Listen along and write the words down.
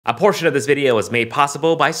A portion of this video was made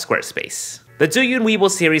possible by Squarespace. The Zhiyun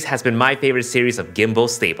Weebill series has been my favorite series of gimbal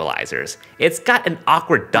stabilizers. It's got an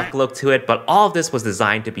awkward duck look to it, but all of this was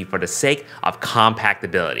designed to be for the sake of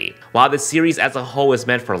compactability. While the series as a whole is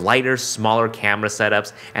meant for lighter, smaller camera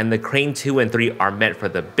setups, and the Crane 2 and 3 are meant for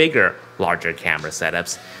the bigger, larger camera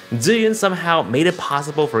setups, Zhiyun somehow made it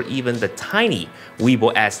possible for even the tiny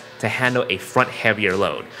Weebill S to handle a front heavier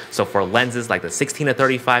load. So for lenses like the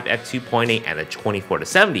 16-35 f2.8 and the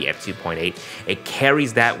 24-70 f2.8, it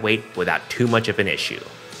carries that weight without too much of an issue.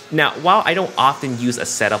 Now, while I don't often use a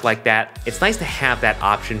setup like that, it's nice to have that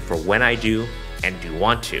option for when I do and do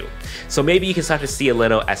want to. So maybe you can start to see a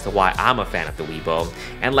little as to why I'm a fan of the Weebill.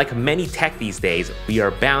 And like many tech these days, we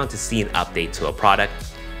are bound to see an update to a product.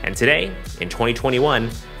 And today, in 2021,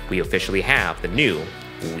 we officially have the new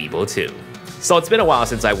Weebill 2. So it's been a while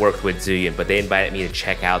since I worked with Zhiyun, but they invited me to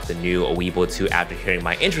check out the new Weebill 2 after hearing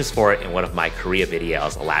my interest for it in one of my Korea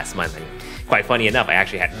videos last month. And quite funny enough, I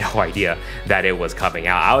actually had no idea that it was coming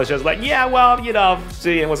out. I was just like, yeah, well, you know,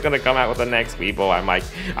 Zhiyun was gonna come out with the next Weebill. I'm like,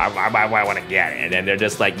 I want to get it. And then they're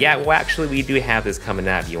just like, yeah, well, actually, we do have this coming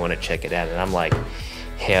out. You want to check it out? And I'm like,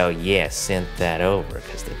 hell yeah, send that over,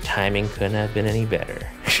 because the timing couldn't have been any better.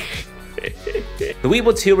 The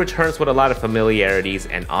Weebill 2 returns with a lot of familiarities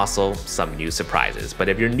and also some new surprises. But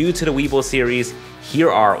if you're new to the Weebill series,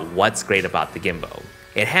 here are what's great about the gimbal.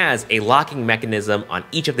 It has a locking mechanism on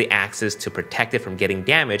each of the axes to protect it from getting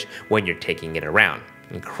damaged when you're taking it around.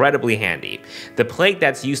 Incredibly handy. The plate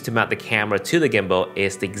that's used to mount the camera to the gimbal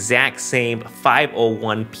is the exact same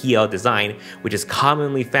 501 PL design, which is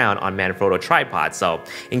commonly found on Manfrotto tripods. So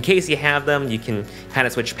in case you have them, you can kind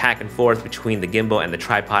of switch back and forth between the gimbal and the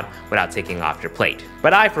tripod without taking off your plate.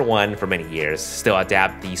 But I, for one, for many years, still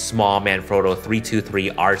adapt the small Manfrotto 323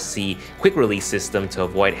 RC quick release system to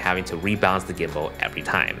avoid having to rebalance the gimbal every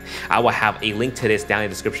time. I will have a link to this down in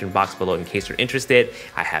the description box below in case you're interested.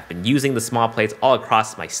 I have been using the small plates all across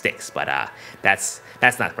my sticks, but that's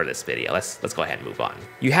not for this video. Let's go ahead and move on.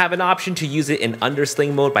 You have an option to use it in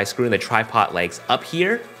undersling mode by screwing the tripod legs up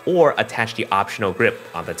here or attach the optional grip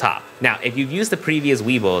on the top. Now, if you've used the previous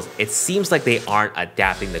Weebills, it seems like they aren't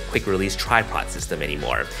adapting the quick release tripod system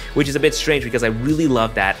anymore, which is a bit strange because I really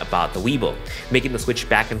love that about the Weebill. Making the switch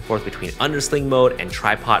back and forth between undersling mode and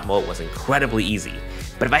tripod mode was incredibly easy.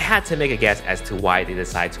 But if I had to make a guess as to why they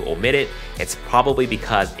decided to omit it, it's probably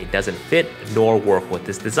because it doesn't fit nor work with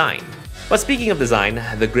this design. But speaking of design,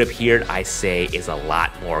 the grip here, I say, is a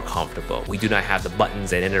lot more comfortable. We do not have the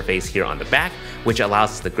buttons and interface here on the back, which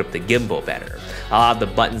allows us to grip the gimbal better. A lot of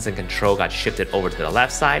the buttons and control got shifted over to the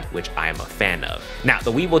left side, which I am a fan of. Now,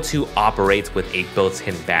 the Weebill 2 operates with a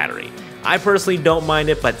built-in battery. I personally don't mind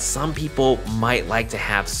it, but some people might like to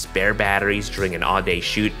have spare batteries during an all-day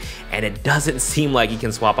shoot, and it doesn't seem like you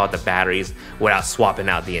can swap out the batteries without swapping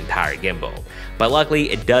out the entire gimbal. But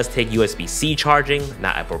luckily, it does take USB-C charging,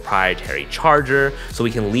 not a proprietary charger, so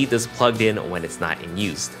we can leave this plugged in when it's not in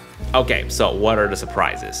use. Okay, so what are the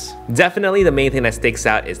surprises? Definitely the main thing that sticks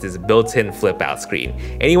out is this built-in flip-out screen.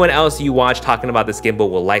 Anyone else you watch talking about this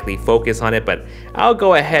gimbal will likely focus on it, but I'll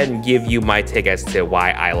go ahead and give you my take as to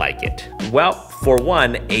why I like it. Well, for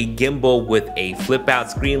one, a gimbal with a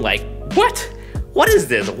flip-out screen, like, what? What is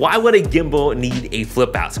this? Why would a gimbal need a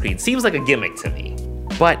flip-out screen? Seems like a gimmick to me.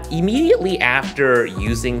 But immediately after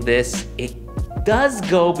using this, it does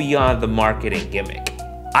go beyond the marketing gimmick.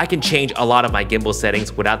 I can change a lot of my gimbal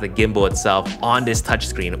settings without the gimbal itself on this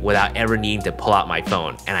touchscreen without ever needing to pull out my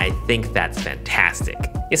phone, and I think that's fantastic.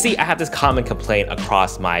 You see, I have this common complaint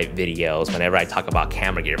across my videos whenever I talk about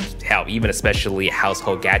camera gear, hell, even especially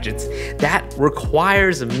household gadgets, that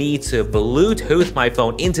requires me to Bluetooth my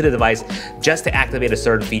phone into the device just to activate a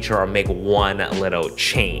certain feature or make one little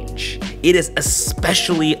change. It is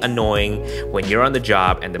especially annoying when you're on the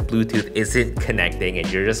job and the Bluetooth isn't connecting and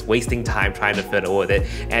you're just wasting time trying to fiddle with it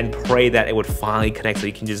and pray that it would finally connect so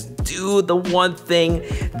you can just do the one thing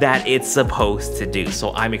that it's supposed to do.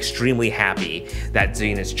 So I'm extremely happy that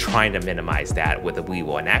Zhiyun is trying to minimize that with the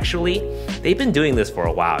Weebill. And actually, they've been doing this for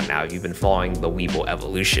a while now. You've been following the Weebill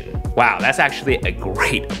evolution. Wow, that's actually a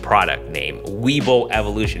great product name, Weebill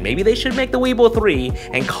Evolution. Maybe they should make the Weebill 3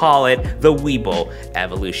 and call it the Weebill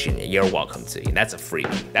Evolution. You're welcome to. That's a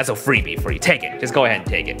freebie. That's a freebie for you. Take it. Just go ahead and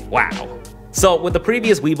take it. Wow. So with the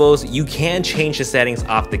previous Weebills, you can change the settings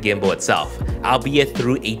off the gimbal itself, albeit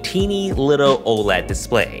through a teeny little OLED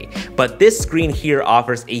display. But this screen here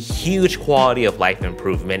offers a huge quality of life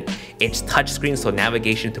improvement. It's touchscreen, so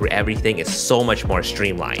navigation through everything is so much more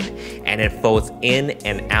streamlined. And it folds in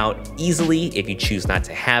and out easily if you choose not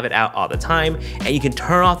to have it out all the time, and you can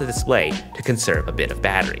turn off the display to conserve a bit of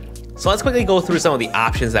battery. So let's quickly go through some of the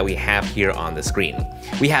options that we have here on the screen.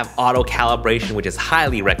 We have auto calibration, which is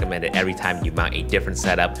highly recommended every time you mount a different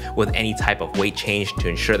setup with any type of weight change to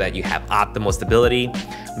ensure that you have optimal stability.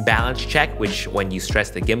 Balance check, which when you stress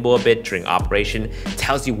the gimbal a bit during operation,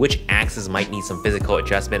 tells you which axis might need some physical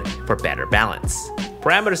adjustment for better balance.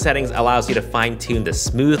 Parameter settings allows you to fine-tune the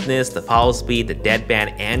smoothness, the follow speed, the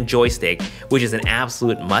deadband, and joystick, which is an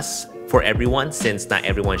absolute must for everyone since not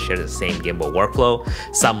everyone shares the same gimbal workflow.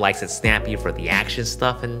 Some likes it snappy for the action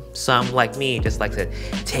stuff, and some, like me, just like to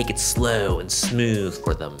take it slow and smooth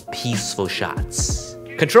for them peaceful shots.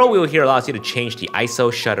 Control wheel here allows you to change the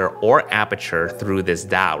ISO, shutter, or aperture through this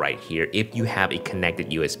dial right here if you have a connected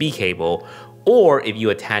USB cable, or if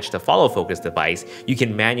you attach the follow focus device, you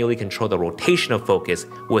can manually control the rotation of focus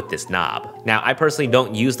with this knob. Now, I personally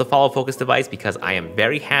don't use the follow focus device because I am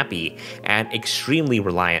very happy and extremely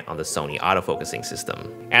reliant on the Sony autofocusing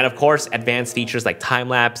system. And of course, advanced features like time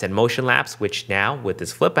lapse and motion lapse, which now with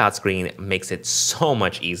this flip out screen makes it so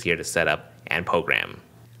much easier to set up and program.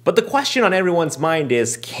 But the question on everyone's mind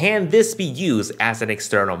is, can this be used as an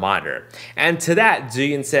external monitor? And to that,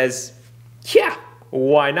 Zhiyun says, yeah,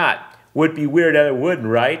 why not? Would be weird that it wouldn't,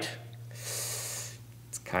 right? It's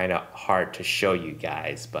kind of hard to show you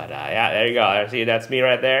guys, but yeah, there you go. See, that's me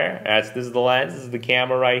right there. This is the lens. This is the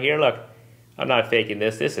camera right here. Look, I'm not faking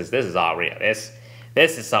this. This is all real. This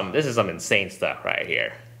is some insane stuff right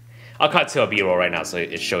here. I'll cut to a B-roll right now so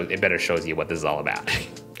it better shows you what this is all about.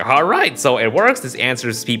 All right, so it works. This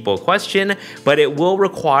answers people's question, but it will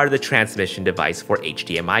require the transmission device for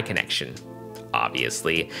HDMI connection,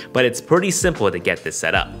 obviously. But it's pretty simple to get this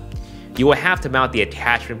set up. You will have to mount the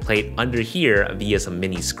attachment plate under here via some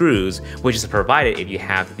mini screws, which is provided if you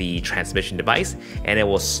have the transmission device, and it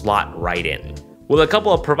will slot right in. With a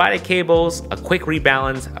couple of provided cables, a quick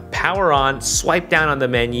rebalance, a power on, swipe down on the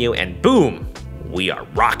menu, and boom, we are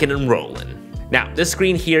rocking and rolling. Now, this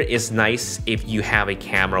screen here is nice if you have a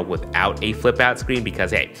camera without a flip out screen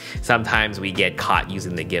because, hey, sometimes we get caught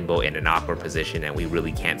using the gimbal in an awkward position and we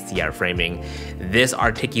really can't see our framing. This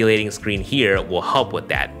articulating screen here will help with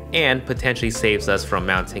that and potentially saves us from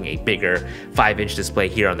mounting a bigger 5-inch display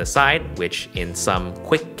here on the side, which in some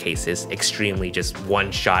quick cases, extremely just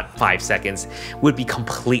one shot, 5 seconds, would be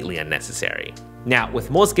completely unnecessary. Now, with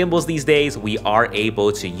most gimbals these days, we are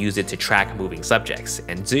able to use it to track moving subjects,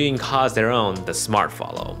 and Zhiyun calls their own the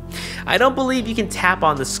SmartFollow. I don't believe you can tap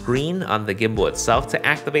on the screen on the gimbal itself to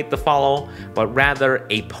activate the follow, but rather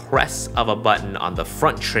a press of a button on the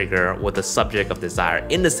front trigger with the subject of desire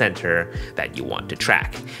in the center that you want to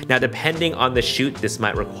track. Now, depending on the shoot, this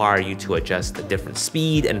might require you to adjust the different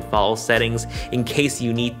speed and follow settings in case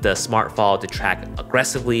you need the SmartFollow to track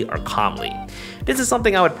aggressively or calmly. This is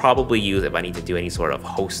something I would probably use if I need to do any sort of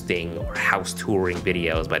hosting or house touring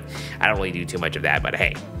videos, but I don't really do too much of that. But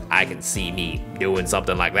hey, I can see me doing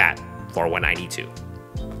something like that for when I need to.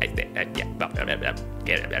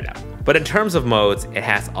 But in terms of modes, it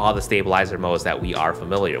has all the stabilizer modes that we are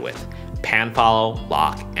familiar with. Pan follow,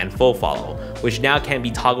 lock, and full follow, which now can be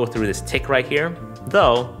toggled through this tick right here.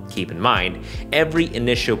 Though, keep in mind, every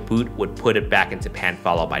initial boot would put it back into pan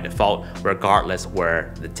follow by default, regardless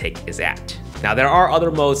where the tick is at. Now, there are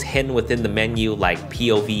other modes hidden within the menu like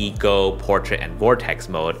POV, Go, Portrait, and Vortex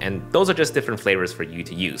mode, and those are just different flavors for you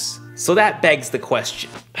to use. So that begs the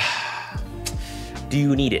question, do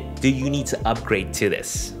you need it? Do you need to upgrade to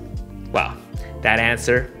this? Well, that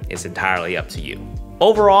answer is entirely up to you.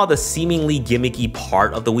 Overall, the seemingly gimmicky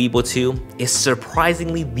part of the Weebill 2 is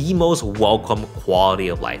surprisingly the most welcome quality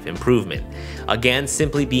of life improvement. Again,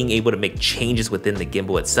 simply being able to make changes within the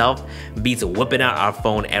gimbal itself beats whipping out our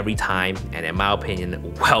phone every time, and in my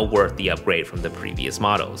opinion, well worth the upgrade from the previous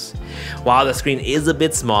models. While the screen is a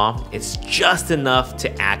bit small, it's just enough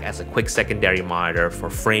to act as a quick secondary monitor for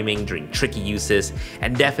framing during tricky uses,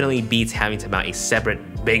 and definitely beats having to mount a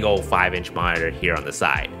separate big old 5-inch monitor here on the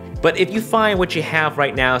side. But if you find what you have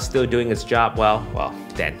right now still doing its job well,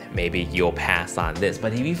 then maybe you'll pass on this.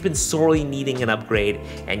 But if you've been sorely needing an upgrade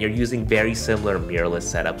and you're using very similar mirrorless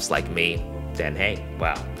setups like me, then hey,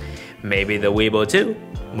 well, maybe the Weebill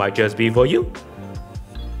 2 might just be for you.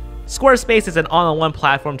 Squarespace is an all-in-one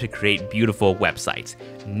platform to create beautiful websites.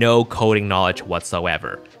 No coding knowledge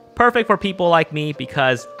whatsoever. Perfect for people like me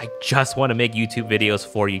because I just want to make YouTube videos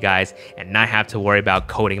for you guys and not have to worry about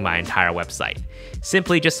coding my entire website.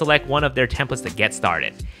 Simply just select one of their templates to get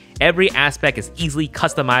started. Every aspect is easily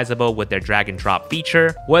customizable with their drag and drop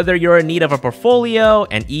feature. Whether you're in need of a portfolio,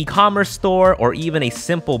 an e-commerce store, or even a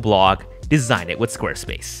simple blog, design it with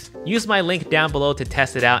Squarespace. Use my link down below to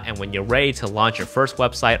test it out, and when you're ready to launch your first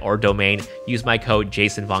website or domain, use my code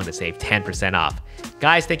JasonVong to save 10% off.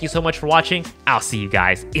 Guys, thank you so much for watching. I'll see you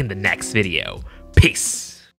guys in the next video. Peace.